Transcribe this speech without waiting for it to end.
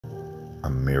a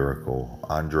miracle.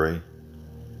 Andre,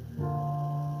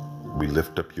 we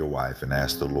lift up your wife and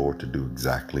ask the Lord to do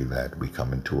exactly that. We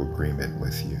come into agreement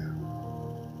with you.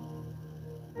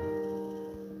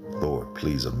 Lord,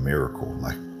 please, a miracle,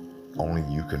 like only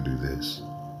you can do this.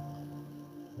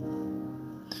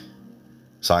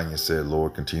 Sonia said,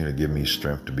 Lord, continue to give me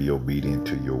strength to be obedient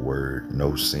to your word.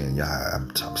 No sin. Yeah,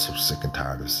 I'm so sick and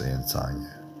tired of sin,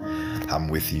 Sonia. I'm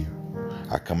with you.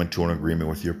 I come into an agreement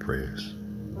with your prayers.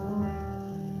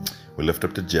 We lift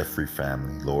up the Jeffrey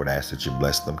family. Lord, ask that you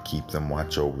bless them, keep them,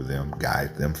 watch over them,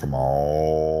 guide them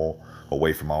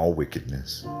away from all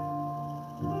wickedness.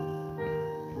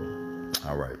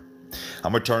 All right.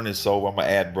 I'm going to turn this over. I'm going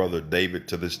to add Brother David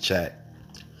to this chat.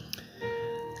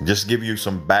 Just give you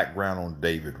some background on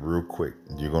David real quick.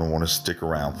 You're going to want to stick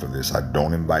around for this. I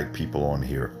don't invite people on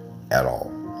here at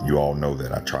all. You all know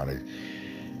that. I try to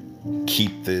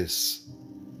keep this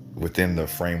within the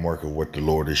framework of what the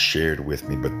Lord has shared with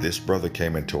me. But this brother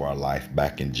came into our life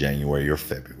back in January or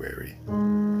February.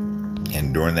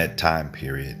 And during that time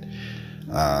period,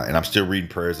 and I'm still reading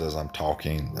prayers as I'm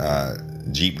talking.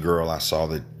 Jeep Girl, I saw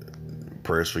that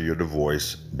prayers for your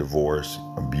divorce,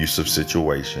 abusive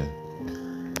situation.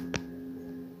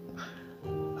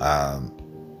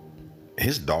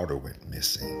 His daughter went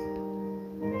missing.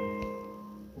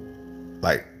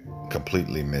 Like,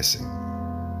 completely missing.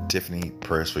 Tiffany,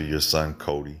 prayers for your son,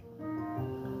 Cody.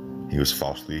 He was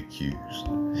falsely accused.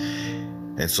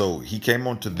 And so he came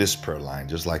onto this prayer line,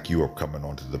 just like you are coming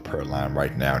onto the prayer line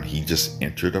right now. And he just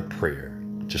entered a prayer,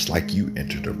 just like you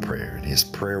entered a prayer. And his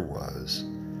prayer was,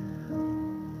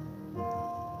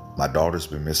 my daughter's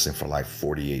been missing for like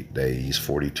 48 days,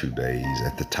 42 days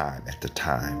at the time.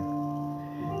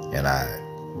 And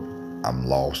I'm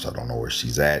lost. I don't know where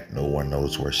she's at. No one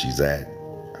knows where she's at.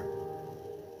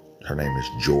 Her name is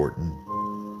Jordyn.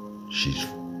 She's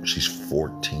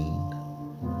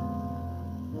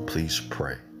 14. Please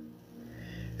pray.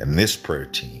 And this prayer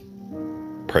team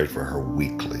prayed for her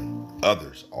weekly.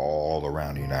 Others all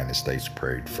around the United States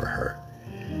prayed for her.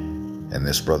 And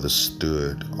this brother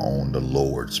stood on the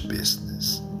Lord's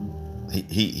business.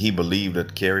 He believed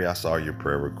that, Carrie, I saw your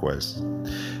prayer request.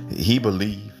 He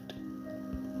believed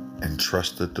and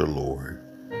trusted the Lord.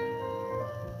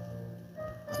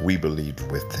 We believed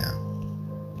with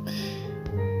him.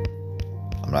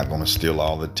 I'm not going to steal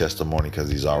all the testimony because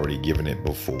he's already given it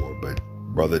before, but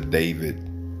Brother David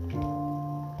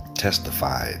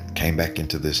testified, came back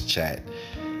into this chat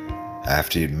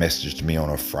after he had messaged me on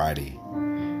a Friday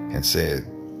and said,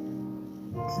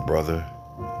 brother,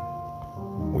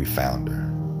 we found her.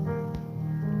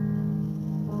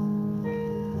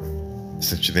 I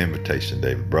sent you the invitation,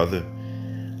 David. Brother,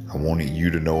 I wanted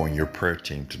you to know, and your prayer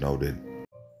team to know, that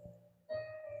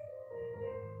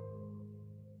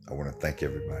I want to thank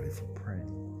everybody for praying.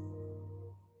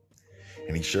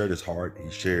 And he shared his heart.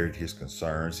 He shared his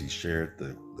concerns. He shared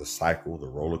the cycle, the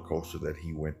roller coaster that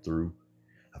he went through.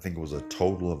 I think it was a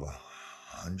total of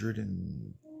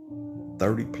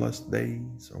 130 plus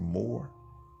days or more.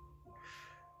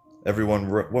 Everyone,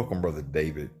 welcome Brother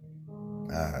David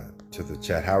to the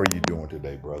chat. How are you doing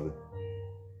today, brother?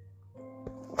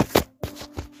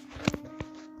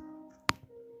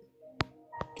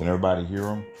 Can everybody hear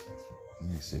him? Let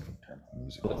me see if I can turn my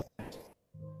music on.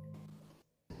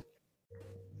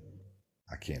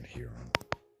 I can't hear him.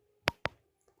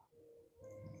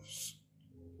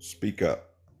 Speak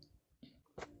up.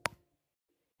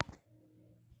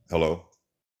 Hello,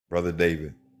 Brother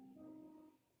David.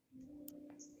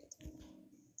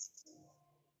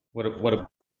 What?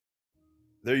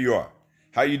 There you are.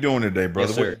 How you doing today, brother?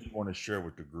 Yes, sir. What do you want to share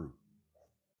with the group?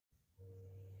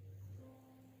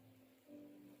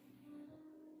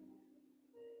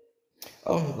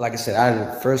 Oh, like I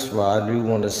said, first of all, I do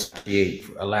want to appreciate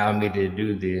for allowing me to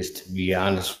do this. To be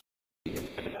honest,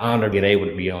 honor being able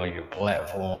to be on your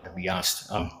platform. To be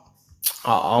honest, I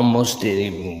almost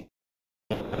didn't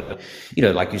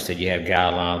even, like you said, you have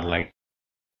guidelines like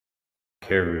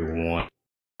everyone.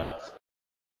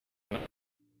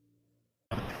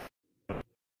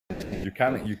 You're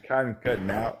kind of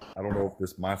cutting out. I don't know if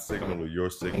it's my signal or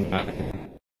your signal.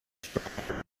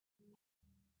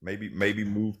 Maybe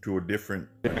move to a different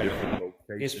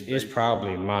location. It's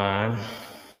probably mine.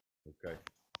 Okay.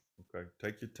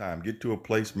 Take your time. Get to a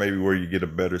place maybe where you get a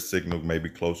better signal, maybe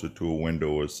closer to a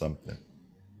window or something.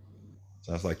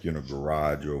 Sounds like you're in a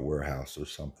garage or a warehouse or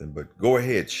something. But go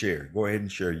ahead, share. Go ahead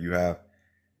and share. You have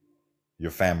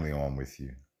your family on with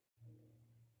you.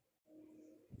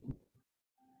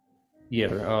 Yeah.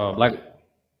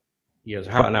 Yes.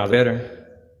 How about now? Better.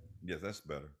 Yes, that's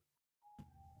better.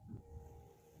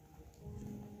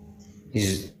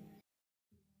 He's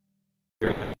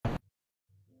All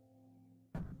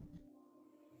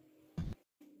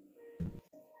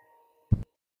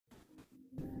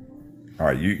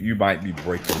right, you might be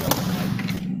breaking up.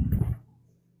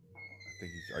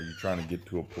 Are you trying to get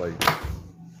to a place?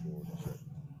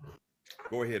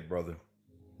 Go ahead, brother.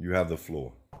 You have the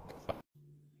floor.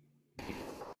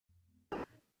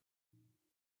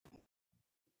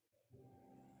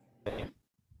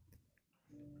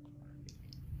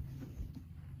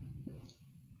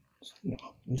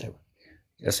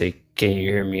 Let's see. Can you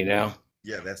hear me now?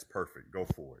 Yeah, that's perfect. Go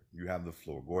for it. You have the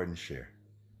floor. Go ahead and share.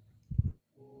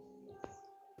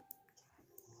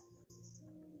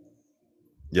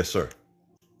 Yes, sir.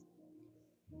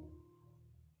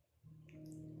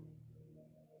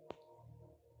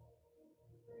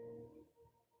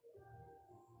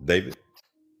 David?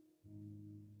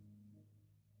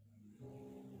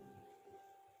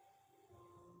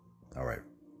 All right.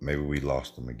 Maybe we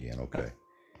lost him again. Okay.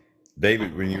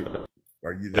 David,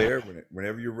 are you there?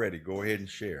 Whenever you're ready, go ahead and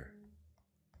share.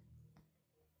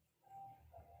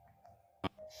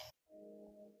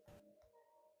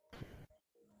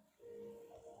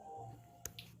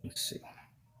 Let's see.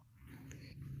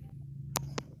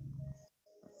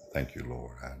 Thank you,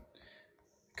 Lord. I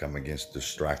come against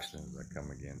distractions. I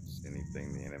come against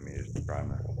anything the enemy is trying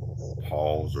to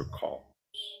pause or cause.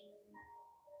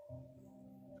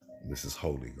 This is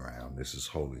holy ground. This is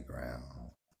holy ground.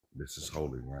 This is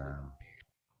holy ground.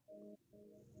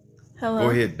 Go Hello.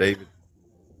 ahead, David.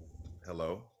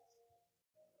 Hello.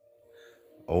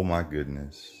 Oh my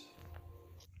goodness.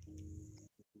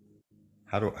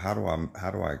 How do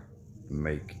I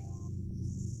make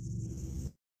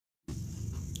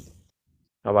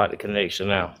How about the connection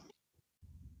now?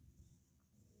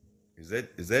 is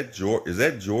that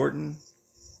Jordyn?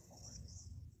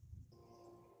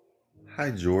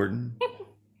 Hi, Jordyn.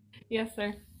 Yes,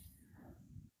 sir.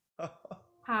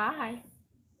 Hi.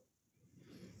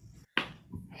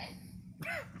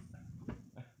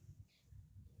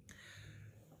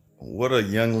 What a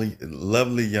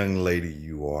lovely young lady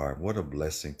you are. What a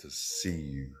blessing to see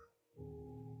you.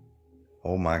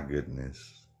 Oh my goodness.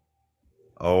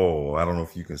 Oh, I don't know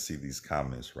if you can see these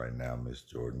comments right now, Miss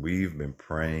Jordyn. We've been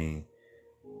praying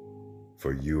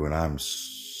for you, and I'm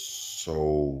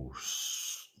so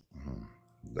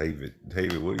David,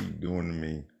 what are you doing to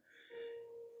me?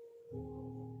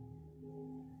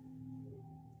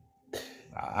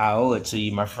 I owe it to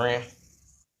you, my friend.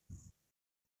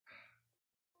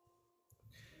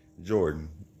 Jordyn,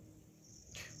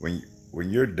 when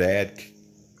your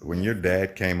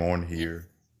dad came on here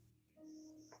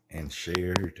and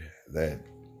shared that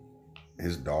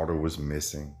his daughter was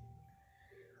missing,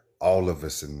 all of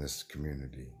us in this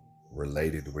community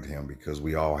related with him because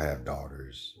we all have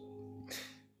daughters.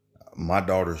 My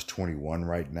daughter's 21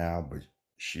 right now, but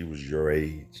she was your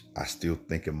age. I still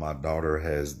think of my daughter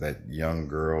as that young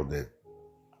girl that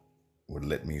would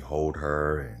let me hold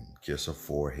her and kiss her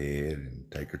forehead and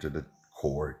take her to the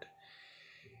court.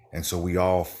 And so we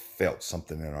all felt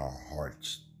something in our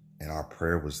hearts. And our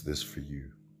prayer was this for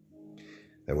you,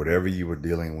 that whatever you were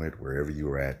dealing with, wherever you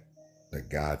were at, that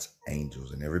God's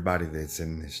angels and everybody that's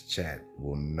in this chat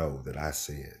will know that I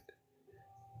said,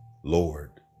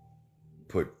 Lord,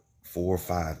 put 4 or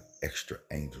 5 extra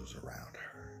angels around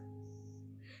her.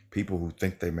 People who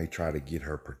think they may try to get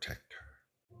her, protect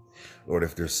her. Lord,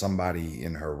 if there's somebody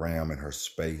in her realm, in her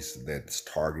space that's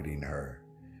targeting her,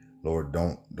 Lord,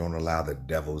 don't allow the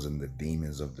devils and the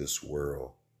demons of this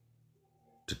world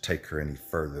to take her any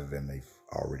further than they've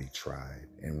already tried.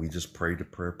 And we just prayed a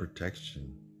prayer of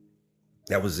protection.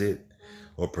 That was it.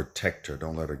 Lord, protect her.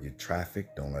 Don't let her get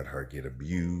trafficked. Don't let her get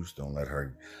abused. Don't let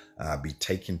her be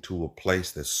taken to a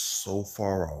place that's so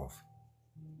far off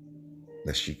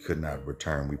that she could not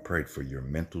return. We prayed for your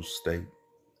mental state.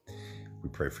 We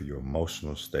pray for your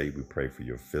emotional state. We pray for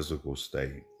your physical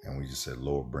state. And we just said,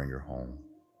 Lord, bring her home.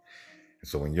 And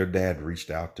so when your dad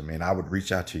reached out to me, and I would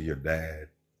reach out to your dad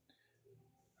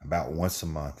about once a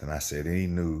month, and I said, any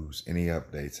news, any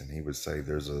updates? And he would say,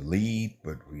 there's a lead,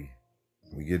 but we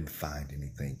didn't find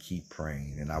anything. Keep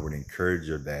praying. And I would encourage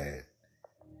your dad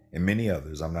and many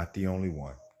others, I'm not the only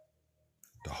one,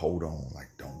 to hold on, like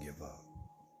don't give up.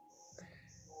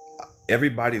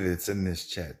 Everybody that's in this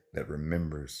chat that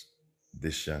remembers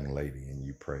this young lady and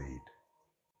you prayed,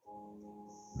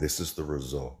 this is the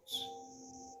results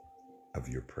of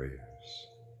your prayers.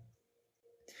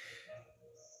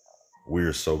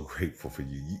 We're so grateful for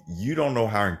you. You don't know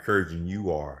how encouraging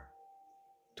you are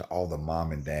to all the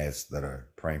mom and dads that are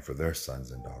praying for their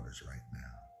sons and daughters right now.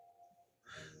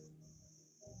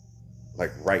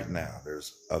 Like right now,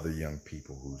 there's other young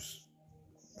people whose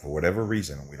for whatever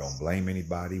reason, we don't blame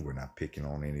anybody. We're not picking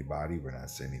on anybody. We're not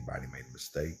saying anybody made a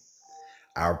mistake.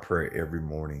 Our prayer every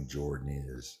morning, Jordyn,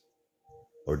 is,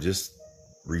 or just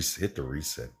hit the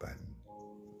reset button.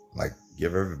 Like,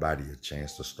 give everybody a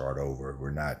chance to start over.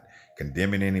 We're not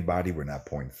condemning anybody. We're not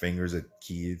pointing fingers at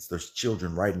kids. There's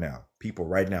children right now, people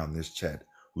right now in this chat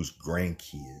whose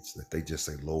grandkids that they just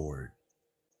say, Lord,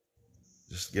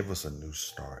 just give us a new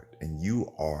start. And you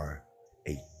are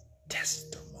a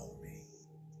testimony.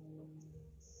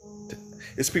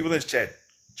 It's people that's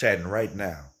chatting right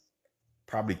now,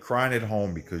 probably crying at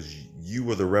home because you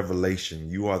were the revelation.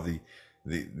 You are the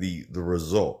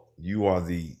result. You are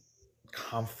the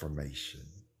confirmation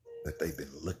that they've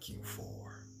been looking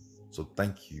for. So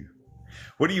thank you.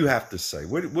 What do you have to say?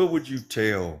 What would you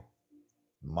tell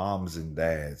moms and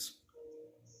dads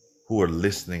who are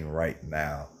listening right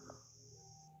now,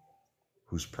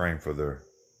 who's praying for their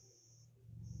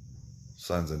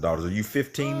sons and daughters? Are you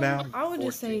 15 now? I would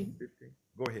just say 15?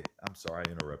 Go ahead. I'm sorry,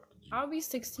 I interrupted you. I'll be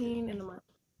 16 in a month.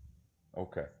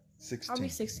 Okay. 16. I'll be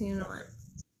 16 in a month.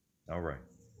 All right.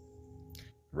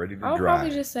 Ready to I'll drive.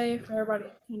 probably just say for everybody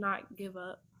to not give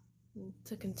up and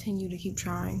to continue to keep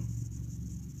trying.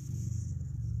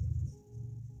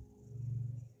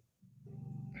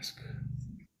 That's good.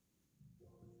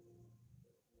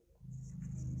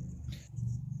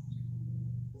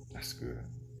 That's good.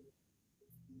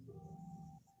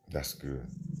 That's good.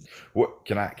 What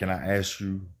can I ask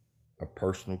you a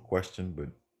personal question, but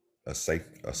a safe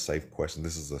question?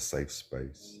 This is a safe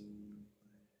space.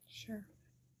 Sure.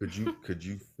 Could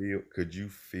you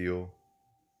feel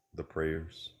the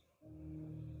prayers?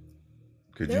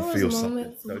 Could There you was feel something?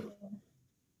 moments.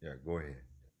 Yeah, go ahead.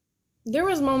 There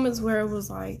was moments where it was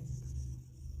like,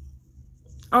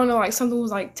 I don't know, like something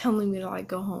was like telling me to like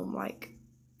go home. Like,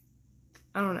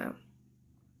 I don't know.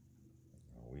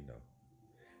 Oh, we know.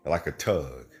 Like a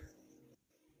tug.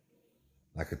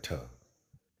 Like a tug.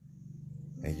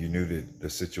 And you knew that the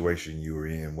situation you were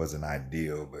in wasn't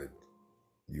ideal, but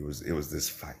it was this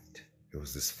fight. It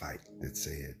was this fight that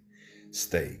said,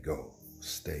 stay, go,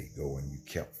 and you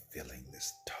kept feeling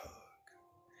this tug.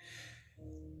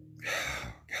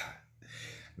 Oh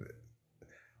God.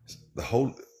 The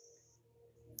whole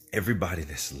everybody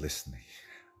that's listening,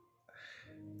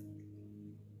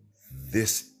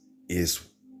 this is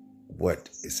what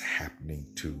is happening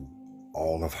to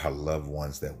all of our loved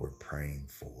ones that we're praying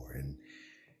for. And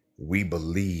we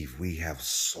believe, we have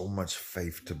so much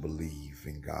faith to believe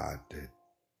in God that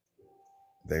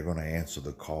they're going to answer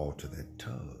the call to that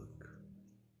tug.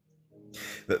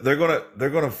 They're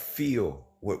going to feel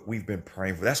what we've been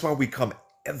praying for. That's why we come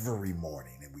every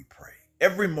morning and we pray.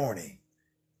 Every morning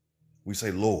we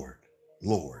say, Lord,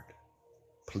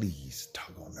 please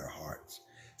tug on their hearts.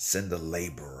 Send a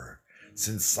laborer.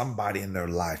 Send somebody in their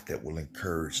life that will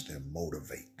encourage them,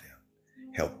 motivate them,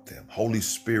 help them. Holy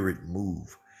Spirit,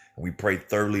 move. And we pray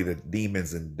thoroughly that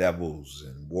demons and devils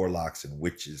and warlocks and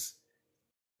witches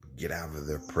get out of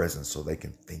their presence so they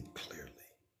can think clearly.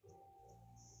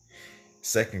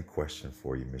 Second question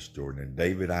for you, Miss Jordyn. And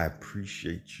David, I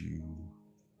appreciate you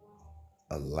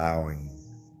allowing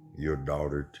your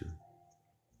daughter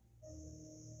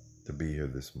to be here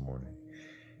this morning.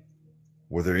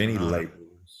 Were there any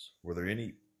labels? Were there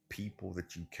any people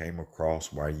that you came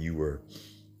across while you were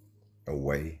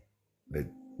away that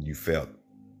you felt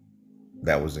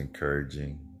that was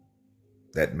encouraging,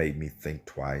 that made me think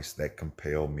twice, that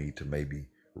compelled me to maybe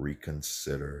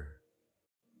reconsider?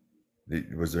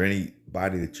 Was there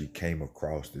anybody that you came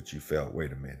across that you felt,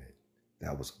 wait a minute,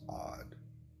 that was odd?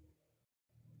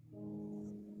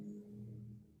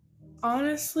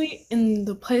 Honestly, in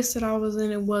the place that I was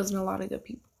in, it wasn't a lot of good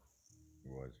people.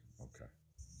 It was? Okay.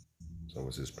 So it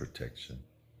was his protection.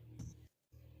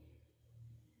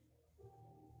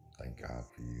 Thank God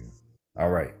for you. All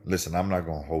right. Listen, I'm not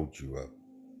going to hold you up.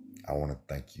 I want to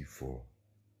thank you for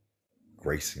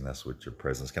gracing us with your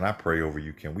presence. Can I pray over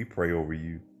you? Can we pray over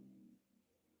you?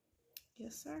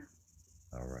 Yes, sir.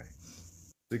 All right.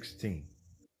 16.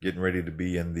 Getting ready to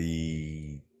be in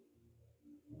the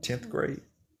 10th grade?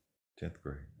 10th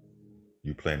grade.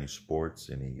 You play any sports,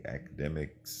 any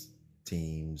academics,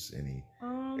 teams, any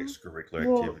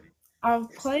extracurricular activity?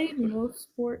 I've played most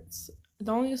sports.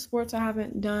 The only sports I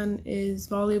haven't done is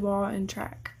volleyball and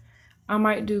track. I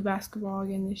might do basketball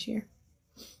again this year.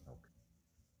 Okay.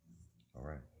 All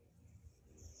right.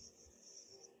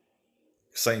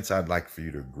 Saints, I'd like for you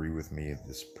to agree with me in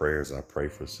this prayer as I pray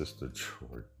for Sister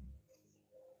Jordyn.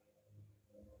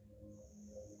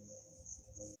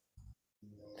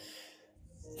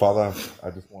 Father, I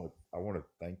want to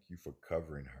thank you for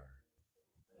covering her.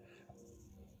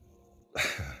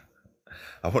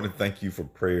 I want to thank you for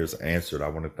prayers answered. I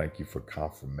want to thank you for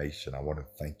confirmation. I want to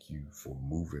thank you for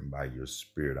moving by your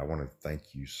spirit. I want to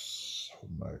thank you so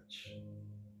much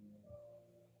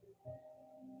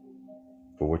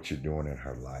for what you're doing in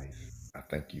her life. I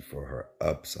thank you for her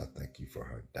ups. I thank you for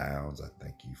her downs. I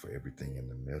thank you for everything in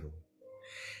the middle.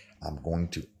 I'm going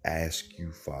to ask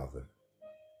you, Father,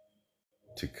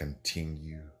 to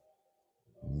continue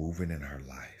moving in her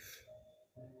life.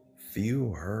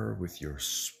 Fill her with your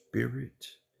spirit.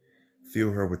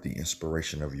 Fill her with the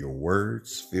inspiration of your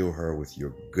words. Fill her with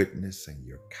your goodness and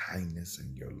your kindness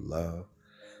and your love.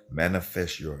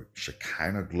 Manifest your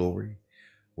Shekinah glory,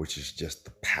 which is just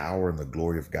the power and the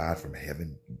glory of God from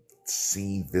heaven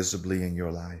seen visibly in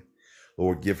your life.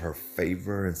 Lord, give her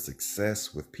favor and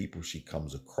success with people she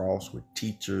comes across, with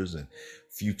teachers and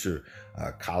future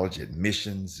college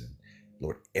admissions, and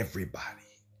Lord, everybody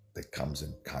that comes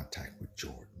in contact with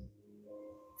Jordyn.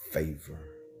 Favor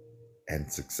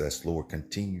and success. Lord,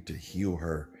 continue to heal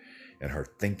her in her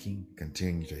thinking,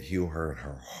 continue to heal her in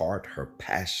her heart, her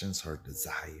passions, her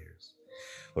desires.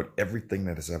 Lord, everything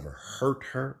that has ever hurt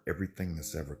her, everything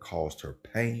that's ever caused her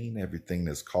pain, everything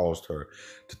that's caused her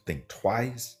to think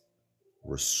twice,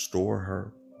 restore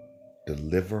her,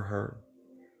 deliver her,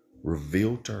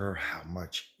 reveal to her how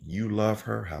much you love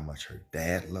her, how much her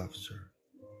dad loves her.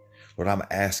 Lord, I'm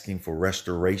asking for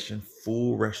restoration,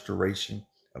 full restoration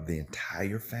of the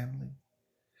entire family.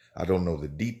 I don't know the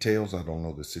details. I don't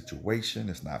know the situation.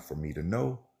 It's not for me to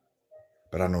know,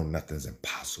 but I know nothing's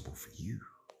impossible for you.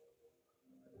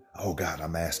 Oh God,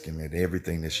 I'm asking that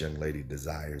everything this young lady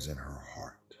desires in her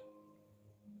heart,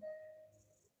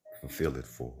 fulfill it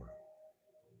for her.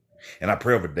 And I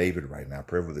pray over David right now. I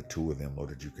pray over the two of them, Lord,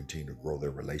 that you continue to grow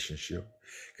their relationship,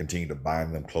 continue to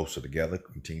bind them closer together,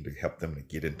 continue to help them to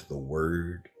get into the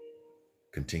word,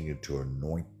 continue to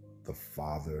anoint the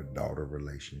father-daughter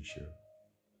relationship.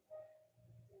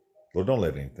 Lord, don't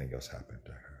let anything else happen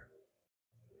to her.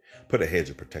 Put a hedge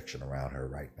of protection around her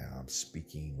right now. I'm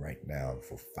speaking right now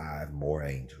for 5 more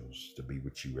angels to be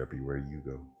with you everywhere you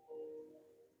go.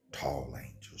 Tall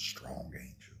angels, strong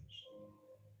angels.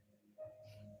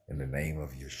 In the name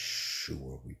of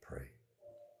Yeshua, we pray.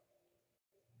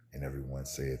 And everyone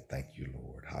said, thank you,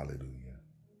 Lord. Hallelujah.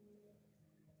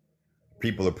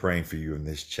 People are praying for you in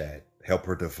this chat. Help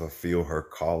her to fulfill her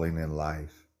calling in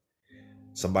life.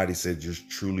 Somebody said, you're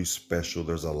truly special.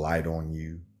 There's a light on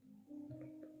you.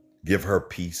 Give her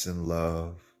peace and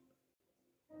love.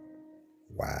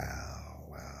 Wow,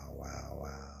 wow, wow,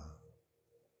 wow.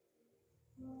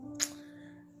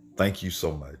 Thank you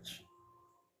so much.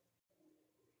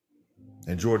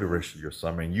 Enjoy the rest of your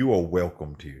summer, and you are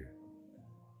welcomed here.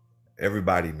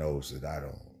 Everybody knows that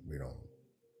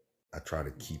I try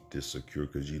to keep this secure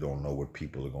because you don't know what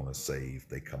people are going to say if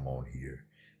they come on here.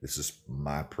 This is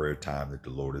my prayer time that the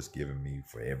Lord has given me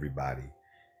for everybody.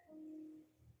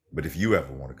 But if you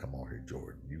ever want to come on here,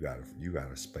 Jordyn, you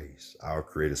got a space. I'll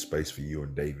create a space for you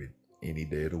and David any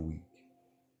day of the week.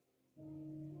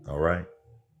 All right?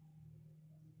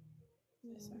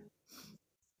 Yes, sir.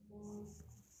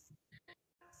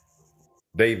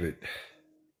 David,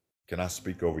 can I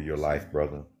speak over your life,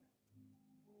 brother?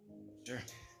 Sure.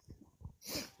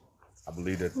 I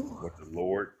believe that what the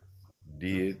Lord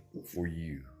did for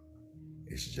you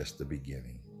is just the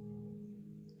beginning.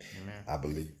 Amen. I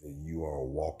believe that you are a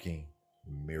walking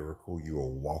miracle. You are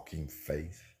walking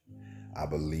faith. I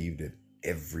believe that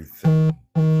everything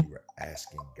you are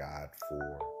asking God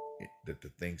for, that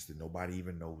the things that nobody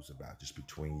even knows about, just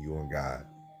between you and God,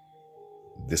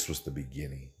 this was the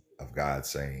beginning of God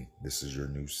saying, this is your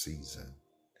new season.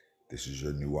 This is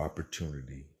your new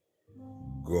opportunity.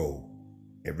 Go.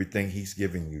 Everything he's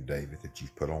giving you, David, that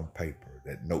you've put on paper,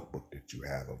 that notebook that you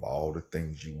have of all the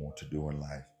things you want to do in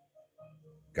life,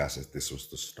 God says this was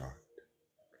the start.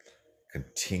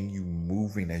 Continue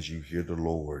moving as you hear the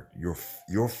Lord.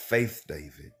 Your faith,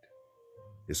 David,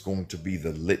 is going to be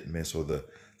the litmus, or the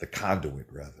conduit,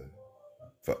 rather,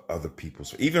 for other people.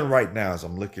 So even right now, as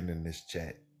I'm looking in this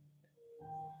chat,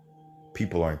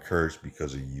 people are encouraged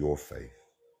because of your faith.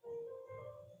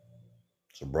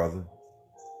 So, brother,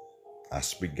 I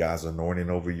speak God's anointing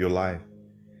over your life.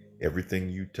 Everything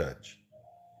you touch,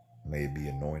 may it be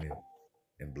anointed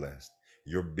and blessed.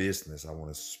 Your business, I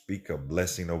want to speak a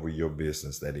blessing over your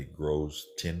business, that it grows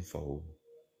tenfold,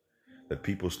 that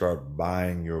people start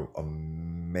buying your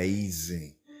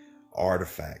amazing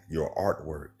artifact, your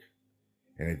artwork,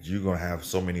 and that you're going to have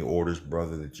so many orders,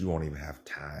 brother, that you won't even have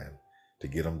time to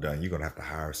get them done. You're going to have to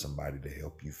hire somebody to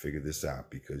help you figure this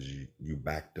out because you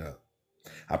backed up.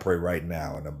 I pray right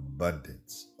now an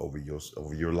abundance over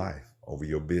your life, over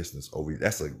your business,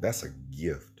 that's a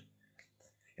gift.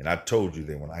 And I told you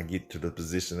that when I get to the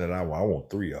position that I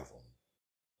want 3 of them.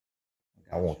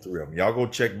 I want 3 of them. Y'all go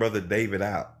check Brother David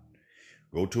out.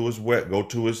 Go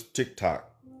to his TikTok.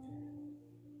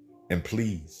 And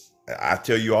please, I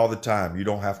tell you all the time, you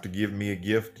don't have to give me a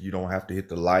gift. You don't have to hit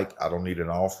the like. I don't need an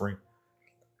offering.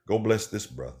 Go bless this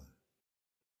brother.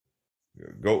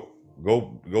 Go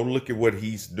look at what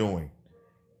he's doing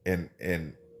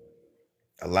and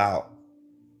allow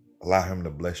him to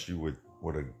bless you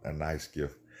with a nice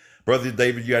gift. Brother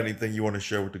David, you got anything you want to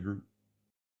share with the group?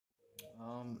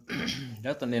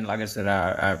 Nothing. Like I said,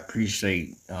 I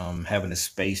appreciate having the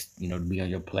space, to be on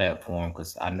your platform,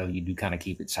 because I know you do kind of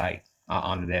keep it tight. I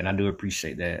honor that, and I do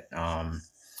appreciate that.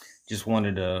 Just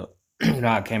wanted to,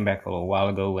 I came back a little while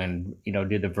ago and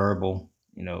did the verbal,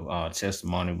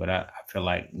 testimony, but I feel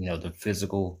like the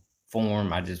physical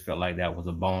form, I just felt like that was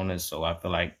a bonus. So I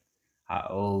feel like I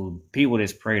owe people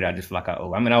that's prayed. I just feel like I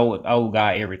owe. I mean, I owe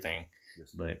God everything,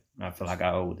 but I feel like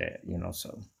I owe that.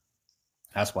 So.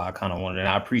 That's why I kind of wanted, and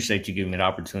I appreciate you giving me the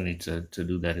opportunity to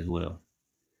do that as well.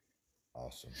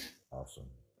 Awesome.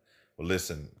 Well,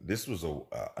 listen, this was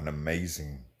an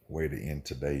amazing way to end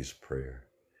today's prayer.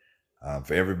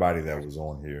 For everybody that was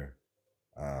on here,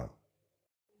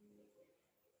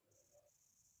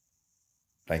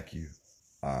 thank you.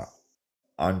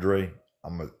 Andre,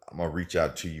 I'm gonna reach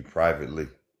out to you privately.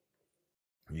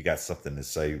 You got something to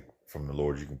say from the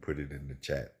Lord, you can put it in the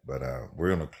chat. But we're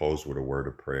gonna close with a word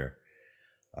of prayer.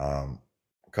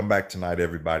 Come back tonight,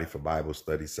 everybody, for Bible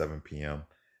study, 7 p.m.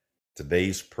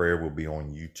 Today's prayer will be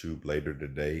on YouTube later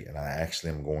today, and I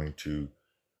actually am going to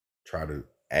try to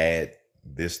add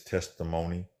this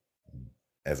testimony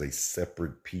as a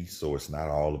separate piece, so it's not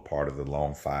all a part of the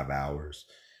long 5 hours,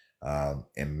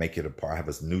 and make it a part. I have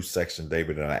a new section,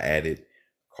 David, that I added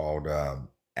called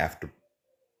After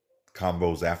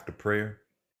Combos After Prayer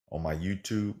on my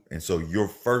YouTube, and so your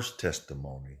first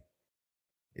testimony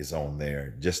is on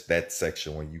there, just that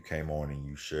section when you came on and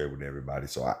you shared with everybody.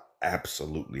 So I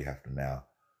absolutely have to now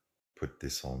put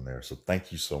this on there. So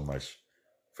thank you so much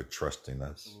for trusting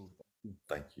us.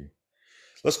 Thank you.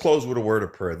 Let's close with a word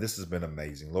of prayer. This has been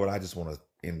amazing. Lord, I just want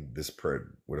to end this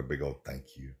prayer with a big old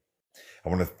thank you. I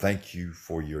want to thank you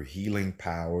for your healing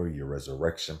power, your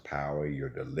resurrection power, your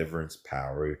deliverance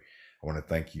power. I want to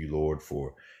thank you, Lord,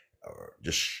 for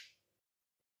just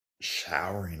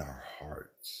showering our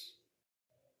hearts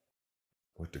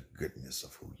with the goodness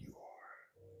of who you are.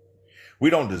 We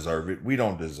don't deserve it. We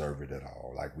don't deserve it at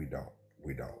all. Like we don't.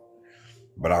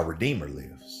 But our Redeemer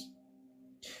lives.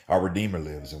 Our Redeemer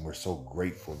lives, and we're so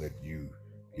grateful that you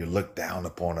looked down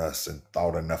upon us and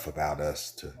thought enough about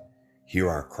us to hear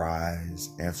our cries,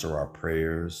 answer our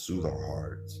prayers, soothe our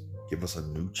hearts, give us a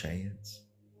new chance.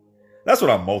 That's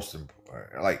what I'm most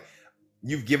important. Like,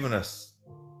 you've given us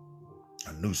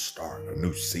a new start, a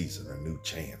new season, a new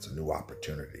chance, a new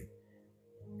opportunity.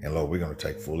 And Lord, we're going to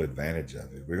take full advantage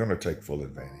of it. We're going to take full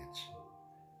advantage.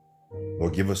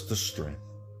 Lord, give us the strength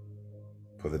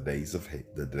for the days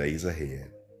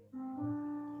ahead.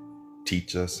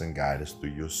 Teach us and guide us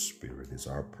through your Spirit is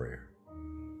our prayer.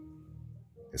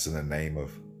 It's in the name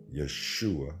of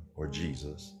Yeshua, or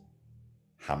Jesus,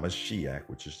 HaMashiach,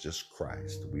 which is just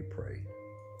Christ, we pray.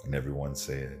 And everyone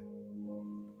said,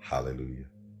 hallelujah.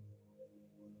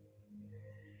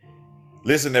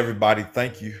 Listen, everybody,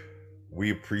 thank you.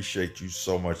 We appreciate you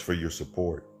so much for your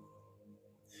support.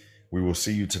 We will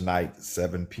see you tonight at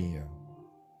 7 p.m.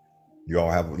 You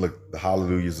all have, look, the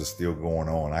hallelujahs are still going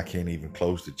on. I can't even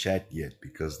close the chat yet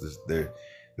because they're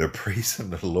praising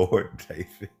the Lord,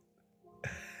 David.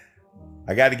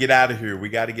 I got to get out of here. We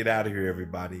got to get out of here,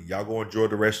 everybody. Y'all go enjoy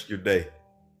the rest of your day.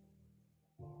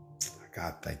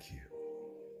 God, thank you.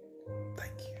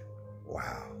 Thank you.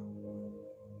 Wow.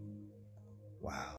 Wow.